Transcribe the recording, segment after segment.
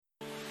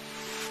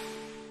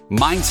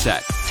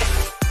mindset,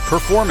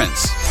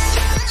 performance,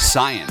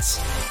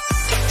 science,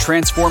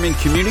 transforming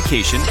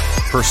communication,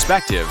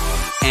 perspective,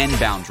 and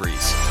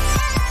boundaries.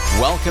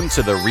 Welcome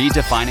to the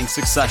Redefining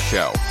Success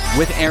Show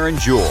with Aaron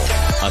Jewell,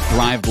 a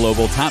Thrive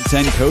Global Top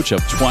 10 Coach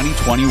of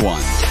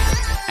 2021.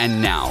 And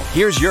now,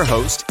 here's your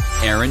host,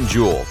 Aaron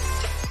Jewell.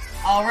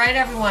 All right,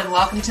 everyone.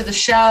 Welcome to the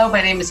show.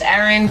 My name is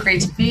Aaron.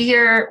 Great to be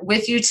here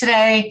with you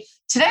today.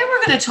 Today,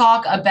 we're going to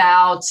talk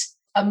about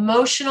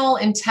emotional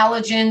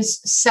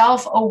intelligence,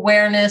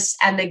 self-awareness,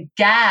 and the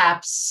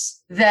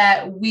gaps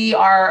that we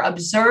are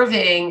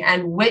observing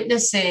and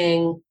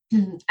witnessing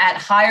at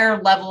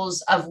higher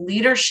levels of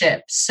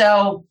leadership.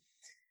 So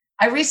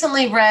I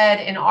recently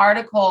read an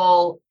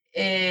article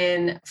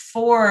in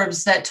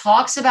Forbes that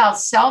talks about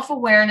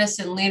self-awareness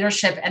in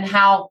leadership and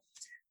how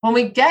when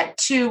we get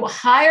to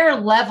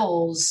higher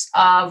levels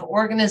of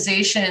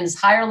organizations,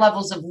 higher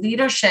levels of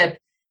leadership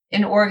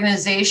in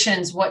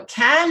organizations, what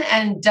can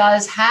and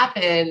does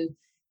happen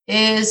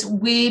is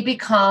we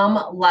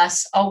become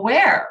less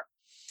aware.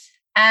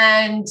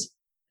 And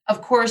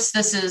of course,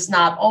 this is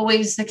not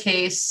always the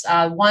case.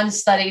 One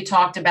study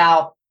talked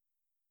about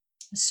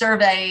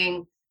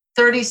surveying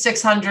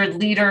 3,600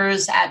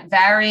 leaders at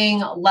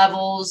varying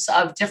levels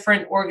of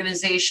different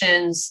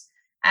organizations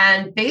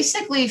and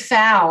basically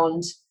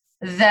found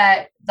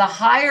that the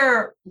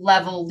higher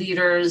level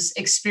leaders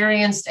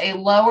experienced a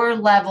lower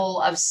level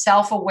of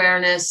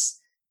self-awareness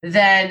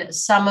than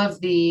some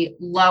of the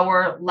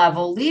lower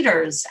level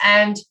leaders.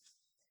 And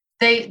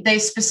they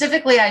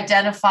specifically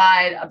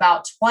identified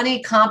about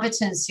 20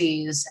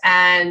 competencies,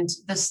 and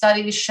the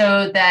study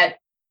showed that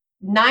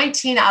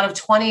 19 out of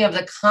 20 of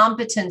the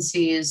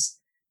competencies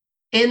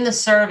in the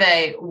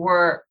survey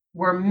were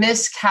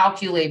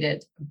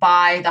miscalculated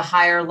by the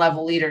higher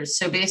level leaders.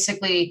 So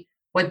basically,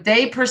 what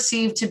they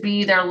perceived to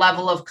be their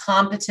level of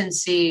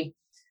competency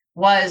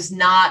was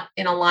not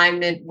in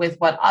alignment with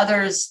what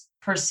others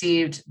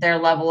perceived their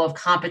level of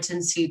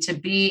competency to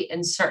be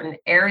in certain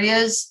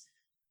areas.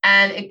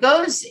 And it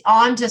goes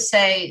on to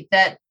say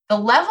that the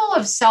level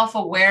of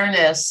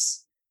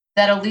self-awareness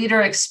that a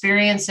leader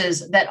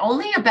experiences, that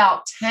only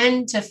about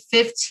 10 to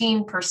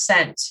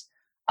 15%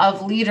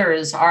 of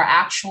leaders are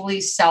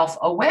actually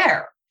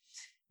self-aware.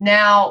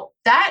 Now,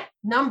 that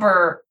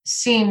number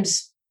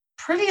seems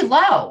pretty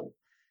low,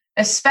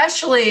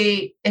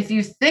 especially if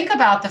you think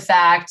about the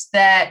fact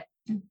that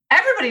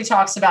everybody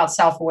talks about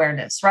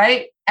self-awareness,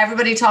 right?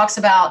 Everybody talks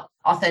about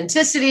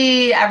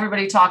authenticity.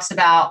 Everybody talks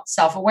about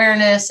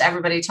self-awareness.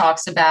 Everybody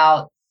talks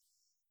about,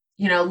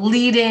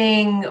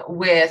 leading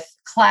with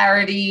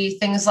clarity,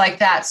 things like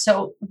that.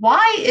 So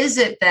why is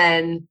it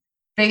then,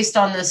 based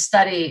on this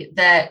study,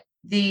 that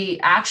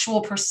the actual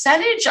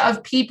percentage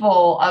of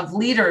people, of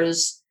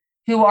leaders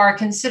who are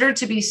considered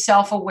to be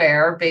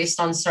self-aware based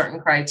on certain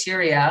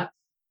criteria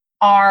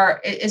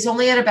is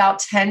only at about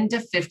 10 to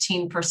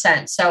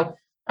 15%. So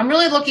I'm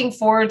really looking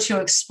forward to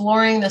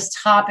exploring this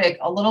topic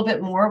a little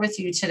bit more with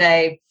you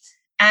today.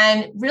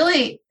 And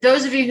really,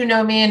 those of you who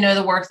know me and know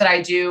the work that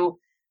I do,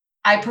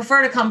 I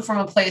prefer to come from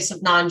a place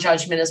of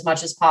non-judgment as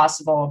much as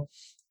possible.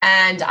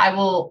 And I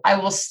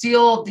will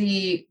steal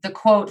the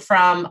quote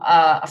from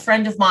a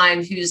friend of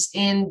mine who's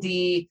in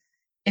the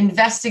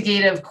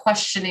investigative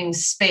questioning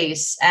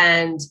space.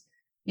 And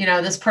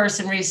this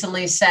person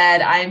recently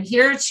said, "I am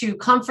here to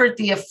comfort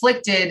the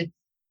afflicted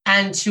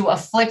and to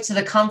afflict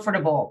the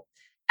comfortable."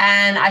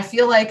 And I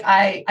feel like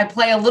I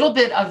play a little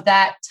bit of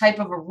that type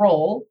of a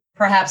role.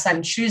 Perhaps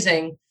I'm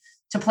choosing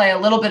to play a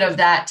little bit of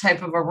that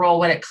type of a role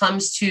when it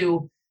comes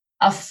to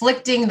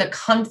afflicting the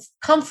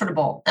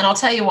comfortable. And I'll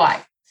tell you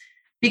why.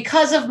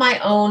 Because of my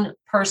own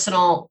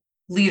personal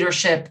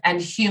leadership and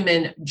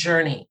human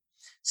journey.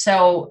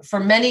 So for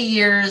many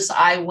years,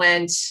 I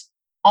went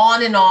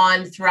on and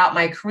on throughout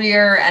my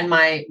career and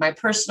my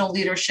personal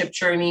leadership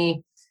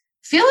journey,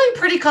 feeling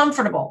pretty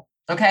comfortable,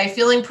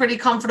 feeling pretty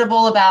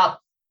comfortable about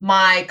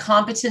my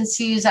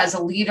competencies as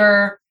a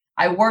leader.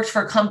 I worked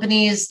for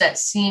companies that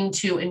seemed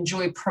to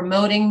enjoy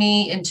promoting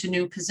me into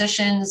new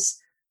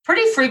positions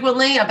pretty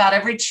frequently. About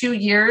every 2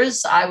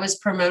 years, I was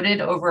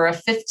promoted over a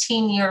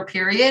 15-year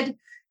period,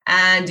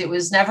 and it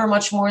was never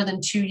much more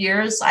than 2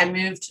 years. I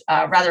moved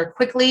rather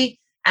quickly,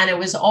 and it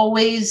was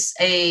always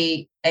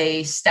a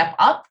step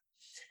up.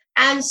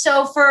 And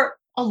so for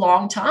a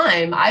long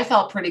time, I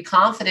felt pretty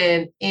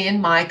confident in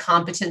my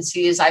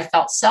competencies. I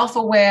felt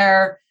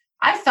self-aware.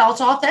 I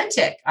felt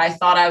authentic. I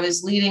thought I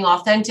was leading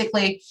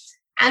authentically.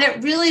 And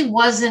it really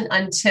wasn't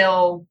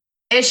until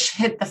ish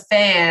hit the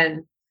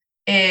fan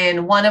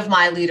in one of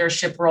my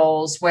leadership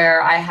roles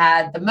where I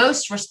had the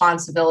most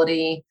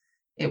responsibility.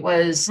 It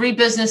was 3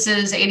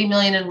 businesses, 80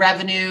 million in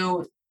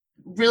revenue,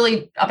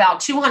 really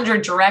about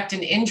 200 direct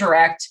and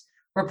indirect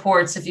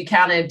reports if you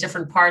counted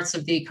different parts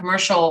of the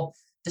commercial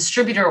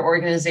distributor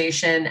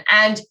organization.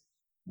 And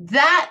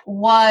that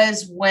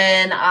was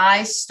when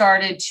I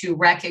started to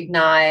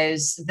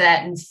recognize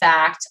that, in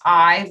fact,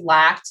 I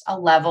lacked a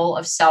level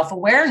of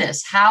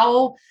self-awareness.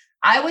 How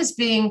I was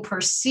being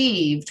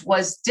perceived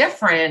was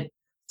different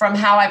from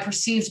how I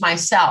perceived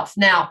myself.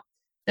 Now,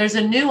 there's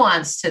a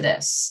nuance to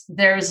this.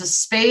 There's a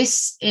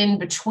space in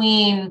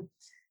between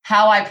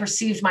how I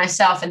perceived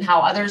myself and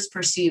how others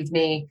perceived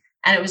me.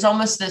 And it was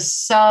almost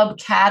this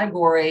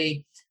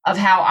subcategory of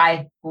how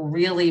I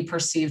really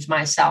perceived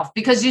myself.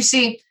 Because you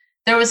see,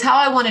 there was how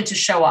I wanted to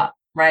show up,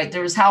 right?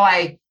 There was how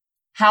I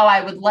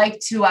would like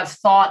to have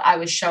thought I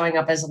was showing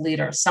up as a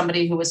leader,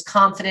 somebody who was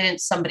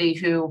confident, somebody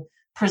who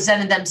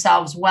presented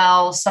themselves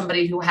well,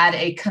 somebody who had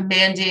a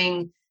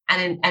commanding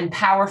and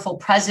powerful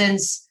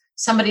presence,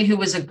 somebody who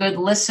was a good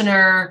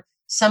listener,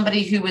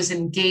 somebody who was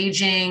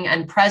engaging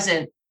and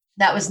present.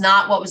 That was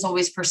not what was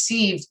always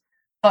perceived,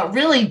 but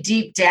really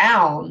deep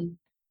down,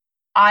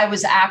 I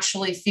was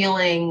actually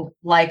feeling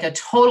like a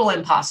total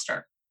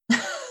imposter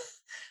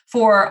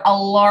for a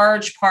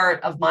large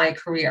part of my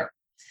career.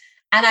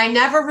 And I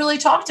never really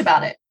talked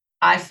about it.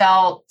 I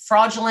felt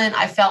fraudulent.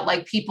 I felt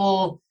like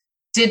people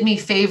did me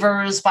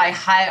favors by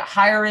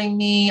hiring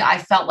me. I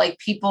felt like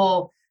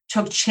people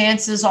took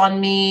chances on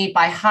me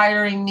by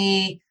hiring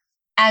me.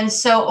 And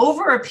so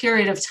over a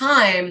period of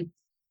time,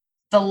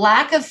 the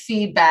lack of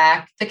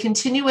feedback, the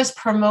continuous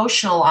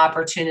promotional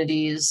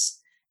opportunities,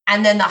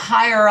 and then the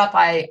higher up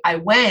I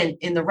went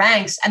in the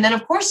ranks. And then,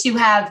 of course, you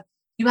have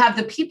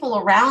the people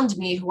around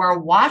me who are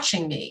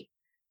watching me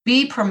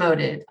be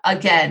promoted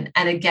again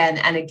and again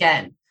and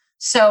again.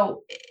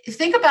 So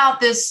think about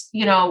this,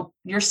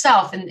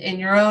 yourself in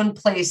your own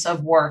place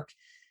of work.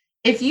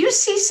 If you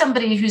see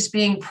somebody who's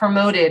being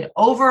promoted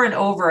over and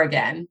over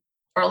again,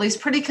 or at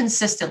least pretty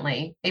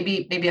consistently,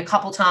 maybe a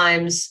couple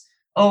times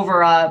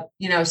over a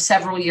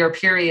several year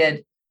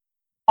period,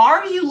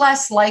 are you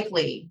less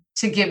likely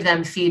to give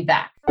them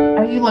feedback?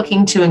 Are you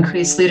looking to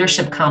increase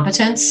leadership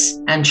competence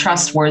and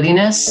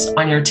trustworthiness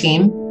on your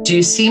team? Do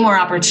you see more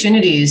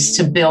opportunities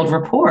to build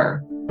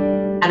rapport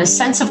and a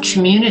sense of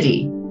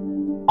community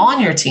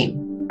on your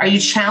team? Are you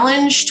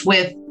challenged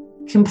with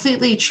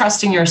completely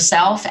trusting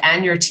yourself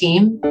and your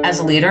team as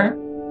a leader?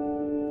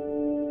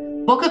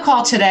 Book a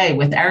call today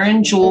with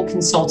Erin Jewell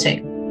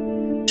Consulting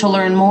to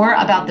learn more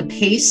about the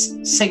PACE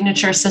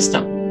signature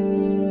system.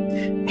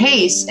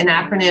 PACE, an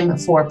acronym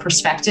for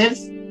perspective,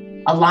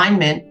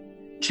 alignment,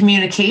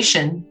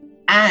 communication,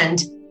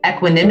 and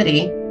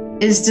equanimity,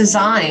 is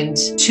designed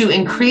to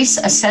increase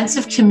a sense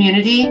of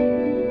community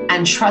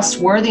and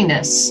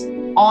trustworthiness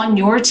on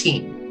your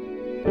team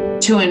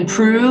to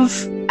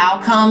improve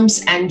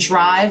outcomes and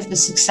drive the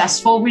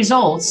successful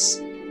results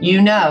you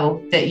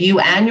know that you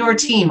and your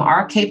team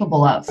are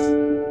capable of,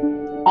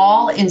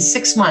 all in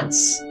 6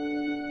 months.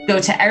 Go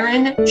to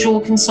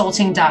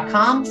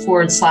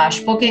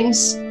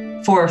erinjewellconsulting.com/bookings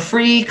for a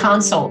free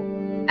consult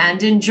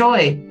and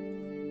enjoy.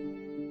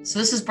 So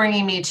this is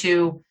bringing me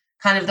to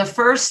kind of the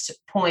first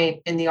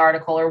point in the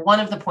article, or one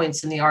of the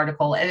points in the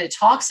article, and it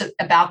talks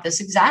about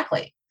this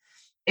exactly.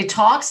 It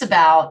talks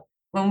about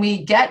when we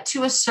get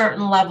to a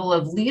certain level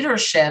of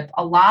leadership,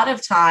 a lot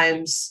of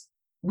times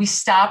we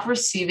stop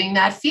receiving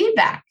that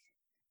feedback.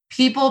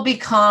 People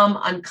become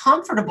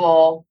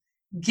uncomfortable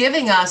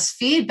giving us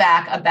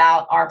feedback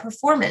about our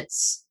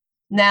performance.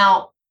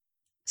 Now,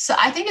 so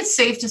I think it's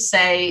safe to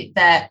say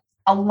that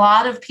a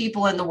lot of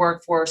people in the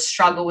workforce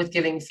struggle with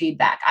giving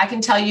feedback. I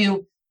can tell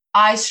you,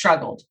 I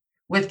struggled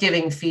with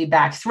giving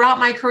feedback throughout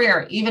my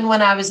career, even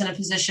when I was in a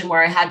position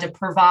where I had to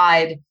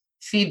provide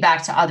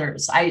feedback to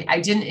others.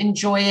 I didn't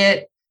enjoy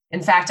it.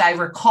 In fact, I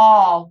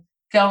recall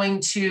going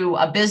to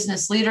a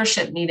business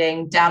leadership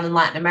meeting down in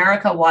Latin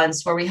America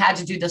once where we had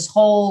to do this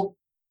whole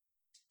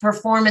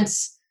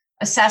performance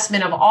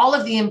assessment of all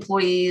of the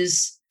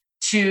employees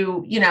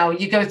to,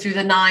 you go through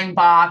the 9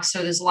 box.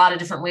 So there's a lot of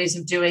different ways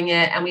of doing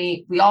it. And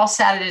we all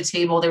sat at a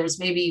table. There was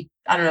maybe,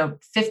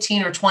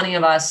 15 or 20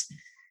 of us,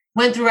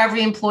 went through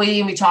every employee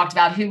and we talked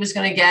about who was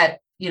going to get,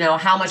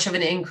 how much of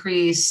an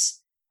increase,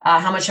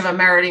 how much of a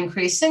merit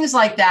increase, things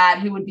like that,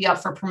 who would be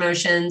up for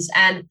promotions.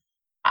 And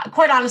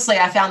quite honestly,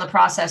 I found the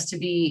process to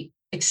be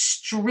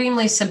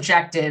extremely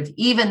subjective,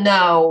 even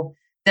though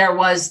there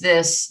was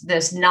this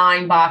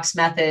 9 box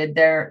method.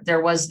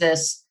 There was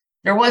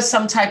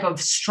some type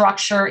of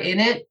structure in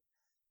it.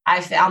 I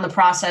found the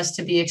process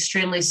to be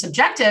extremely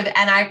subjective.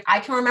 And I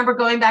can remember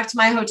going back to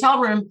my hotel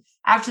room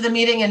after the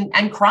meeting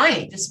and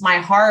crying. Just my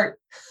heart,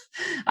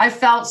 I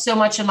felt so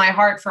much in my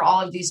heart for all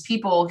of these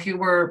people who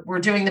were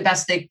doing the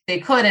best they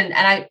could.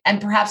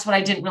 And perhaps what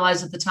I didn't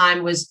realize at the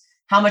time was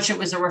how much it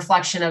was a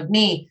reflection of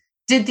me.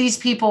 Did these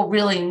people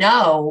really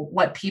know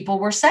what people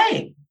were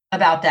saying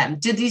about them?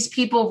 Did these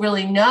people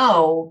really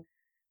know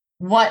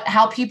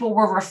how people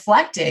were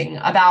reflecting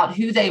about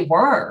who they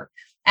were?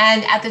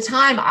 And at the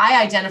time,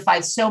 I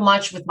identified so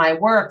much with my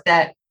work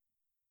that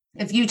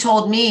if you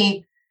told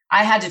me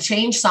I had to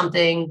change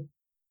something,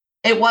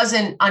 it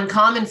wasn't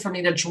uncommon for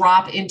me to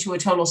drop into a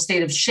total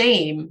state of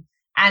shame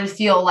and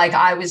feel like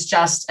I was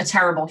just a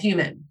terrible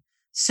human.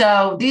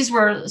 So these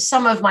were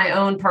some of my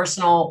own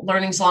personal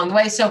learnings along the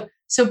way. So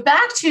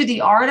back to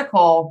the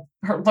article,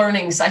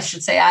 learnings, I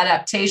should say,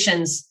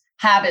 adaptations,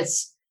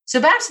 habits. So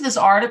back to this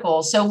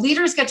article. So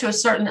leaders get to a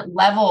certain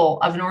level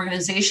of an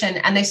organization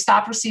and they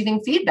stop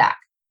receiving feedback.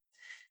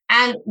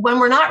 And when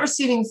we're not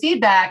receiving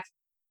feedback,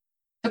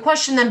 the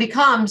question then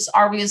becomes,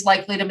 are we as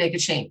likely to make a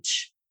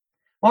change?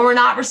 When we're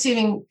not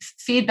receiving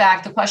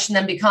feedback, the question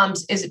then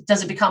becomes,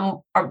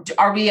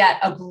 are we at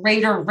a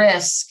greater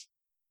risk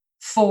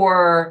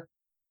for,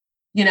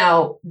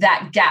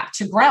 that gap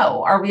to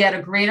grow? Are we at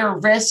a greater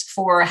risk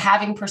for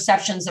having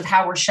perceptions of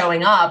how we're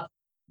showing up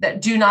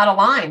that do not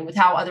align with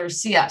how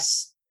others see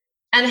us?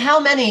 And how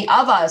many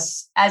of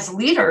us as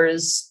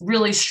leaders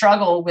really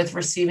struggle with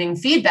receiving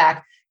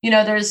feedback?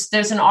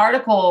 There's an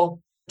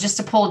article, just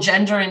to pull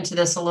gender into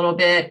this a little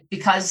bit,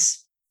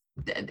 because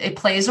it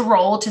plays a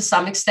role to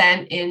some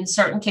extent in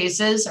certain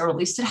cases, or at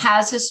least it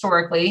has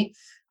historically.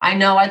 I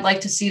know I'd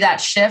like to see that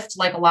shift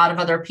like a lot of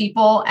other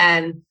people.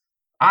 And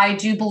I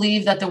do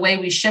believe that the way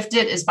we shift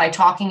it is by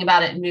talking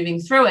about it and moving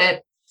through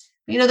it.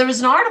 There was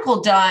an article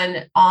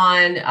done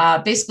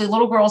on basically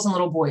little girls and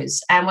little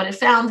boys. And what it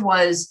found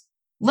was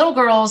little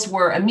girls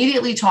were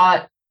immediately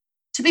taught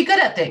to be good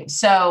at things.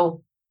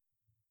 So,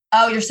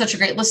 oh, you're such a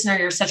great listener.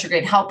 You're such a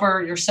great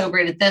helper. You're so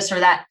great at this or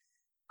that.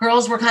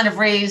 Girls were kind of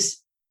raised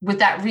with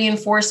that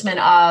reinforcement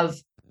of,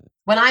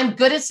 when I'm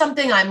good at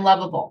something, I'm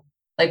lovable.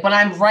 Like when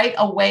I'm right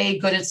away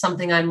good at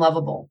something, I'm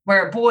lovable.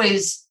 Where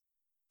boys,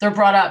 they're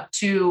brought up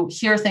to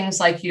hear things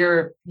like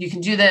you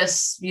can do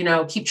this,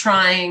 keep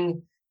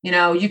trying,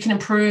 you can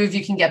improve,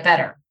 you can get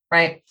better,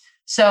 right?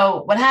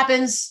 So what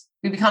happens?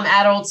 We become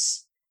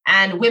adults,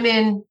 and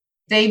women,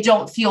 they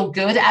don't feel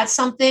good at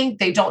something.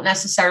 They don't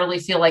necessarily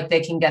feel like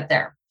they can get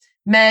there.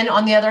 Men,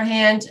 on the other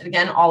hand,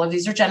 again, all of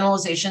these are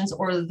generalizations,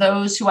 or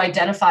those who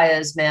identify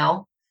as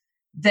male,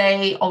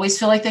 they always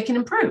feel like they can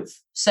improve.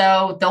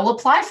 So they'll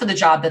apply for the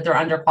job that they're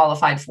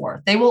underqualified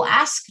for. They will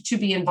ask to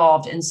be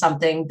involved in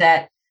something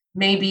that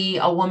maybe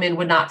a woman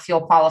would not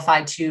feel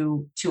qualified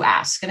to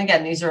ask. And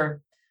again, these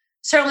are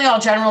certainly all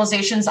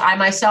generalizations. I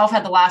myself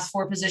had the last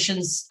 4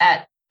 positions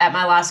at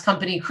my last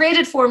company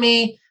created for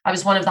me. I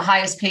was one of the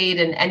highest paid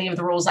in any of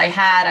the roles I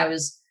had. I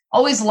was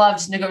always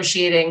loved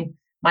negotiating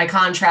my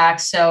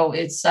contracts. So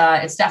it's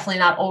definitely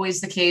not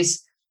always the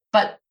case.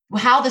 But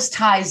how this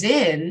ties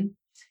in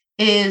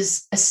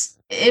is,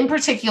 in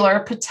particular,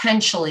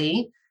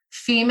 potentially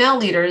female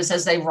leaders,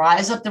 as they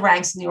rise up the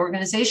ranks in the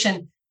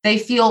organization, they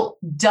feel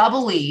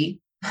doubly,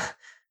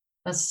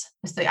 I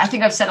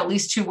think I've said at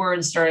least 2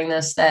 words during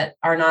this that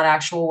are not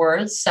actual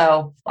words.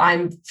 So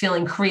I'm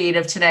feeling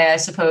creative today, I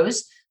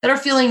suppose, that are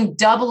feeling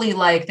doubly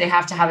like they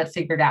have to have it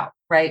figured out,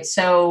 right?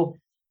 So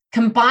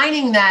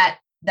combining that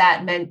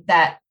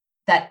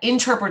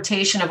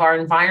interpretation of our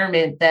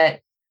environment, that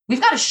we've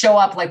got to show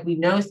up like we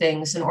know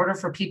things in order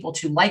for people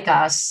to like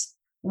us,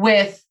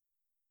 with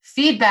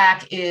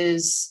feedback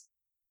is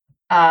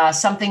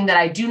something that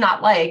I do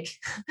not like,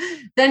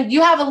 then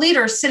you have a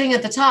leader sitting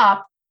at the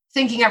top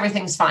thinking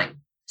everything's fine.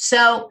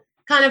 So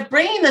kind of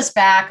bringing this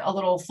back a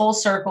little full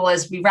circle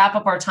as we wrap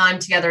up our time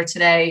together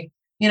today,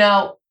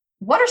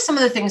 what are some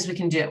of the things we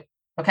can do?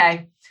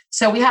 Okay.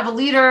 So we have a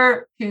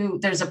leader who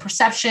there's a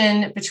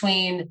perception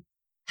between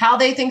how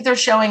they think they're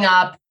showing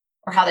up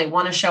or how they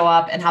want to show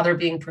up and how they're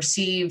being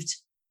perceived.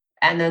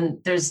 And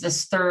then there's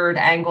this third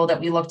angle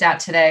that we looked at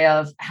today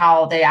of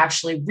how they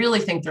actually really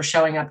think they're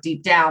showing up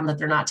deep down, that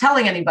they're not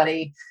telling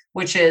anybody,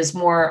 which is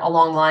more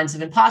along the lines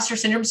of imposter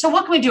syndrome. So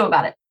what can we do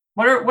about it?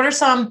 What are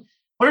some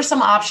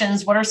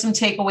options? What are some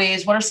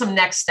takeaways? What are some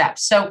next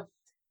steps? So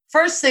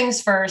first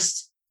things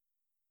first,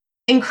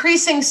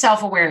 increasing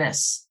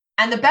self-awareness.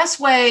 And the best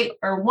way,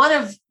 or one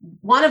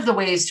of the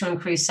ways to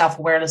increase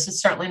self-awareness,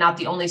 is certainly not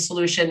the only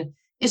solution,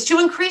 is to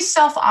increase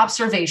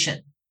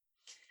self-observation.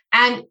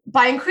 And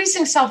by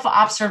increasing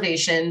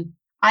self-observation,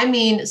 I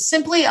mean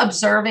simply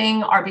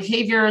observing our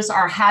behaviors,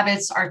 our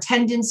habits, our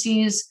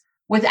tendencies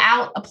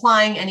without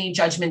applying any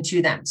judgment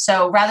to them.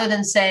 So rather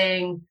than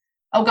saying,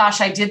 oh gosh,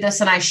 I did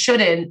this and I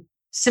shouldn't,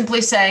 simply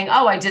saying,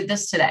 oh, I did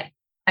this today.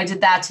 I did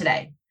that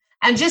today.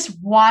 And just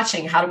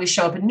watching, how do we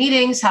show up in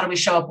meetings? How do we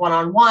show up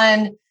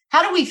one-on-one?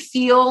 How do we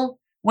feel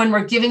when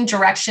we're giving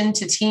direction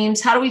to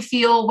teams? How do we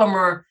feel when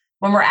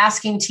we're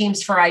asking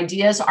teams for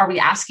ideas? Are we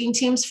asking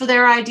teams for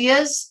their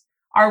ideas?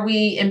 Are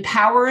we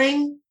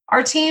empowering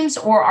our teams,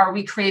 or are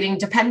we creating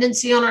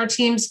dependency on our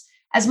teams?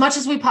 As much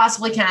as we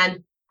possibly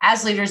can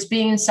as leaders,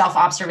 being in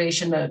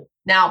self-observation mode.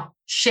 Now,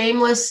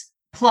 shameless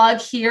plug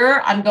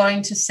here. I'm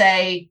going to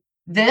say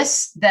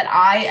this, that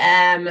I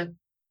am,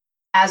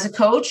 as a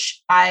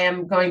coach, I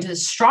am going to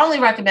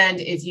strongly recommend,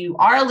 if you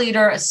are a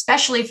leader,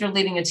 especially if you're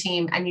leading a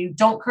team and you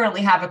don't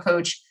currently have a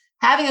coach,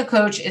 having a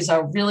coach is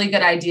a really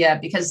good idea,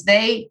 because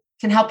they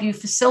can help you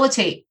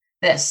facilitate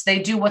this. They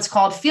do what's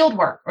called field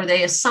work, or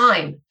they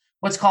assign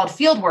what's called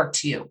field work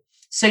to you.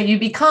 So you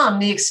become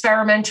the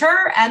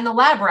experimenter and the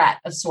lab rat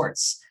of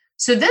sorts.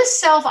 So this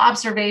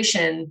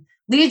self-observation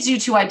leads you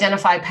to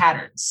identify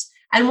patterns.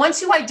 And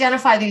once you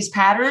identify these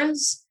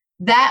patterns,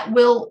 that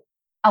will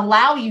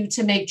allow you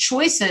to make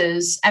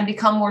choices and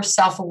become more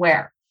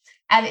self-aware.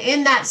 And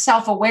in that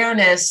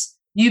self-awareness,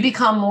 you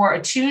become more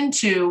attuned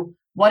to,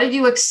 what are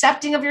you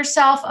accepting of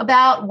yourself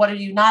about? What are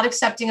you not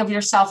accepting of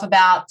yourself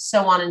about?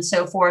 So on and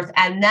so forth.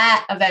 And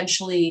that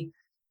eventually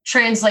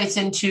translates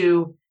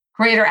into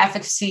greater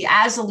efficacy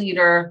as a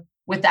leader,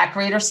 with that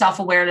greater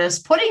self-awareness,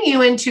 putting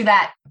you into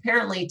that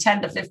apparently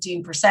 10 to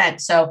 15%.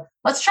 So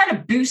let's try to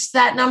boost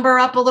that number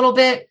up a little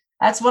bit.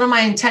 That's one of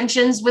my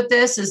intentions with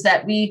this, is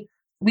that we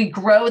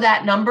grow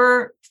that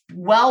number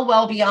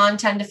well beyond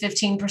 10 to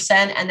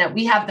 15%, and that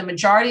we have the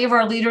majority of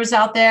our leaders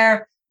out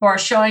there who are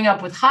showing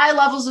up with high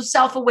levels of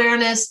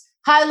self-awareness,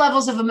 high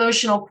levels of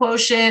emotional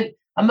quotient,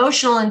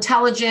 emotional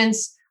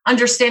intelligence,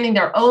 understanding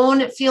their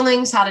own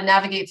feelings, how to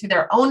navigate through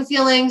their own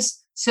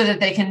feelings so that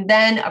they can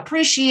then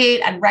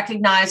appreciate and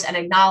recognize and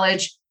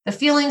acknowledge the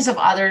feelings of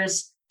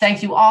others.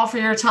 Thank you all for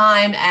your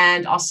time,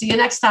 and I'll see you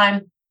next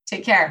time.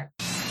 Take care.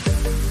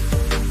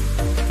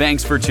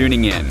 Thanks for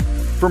tuning in.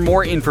 For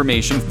more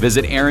information,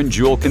 visit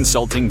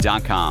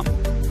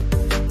aaronjewelconsulting.com.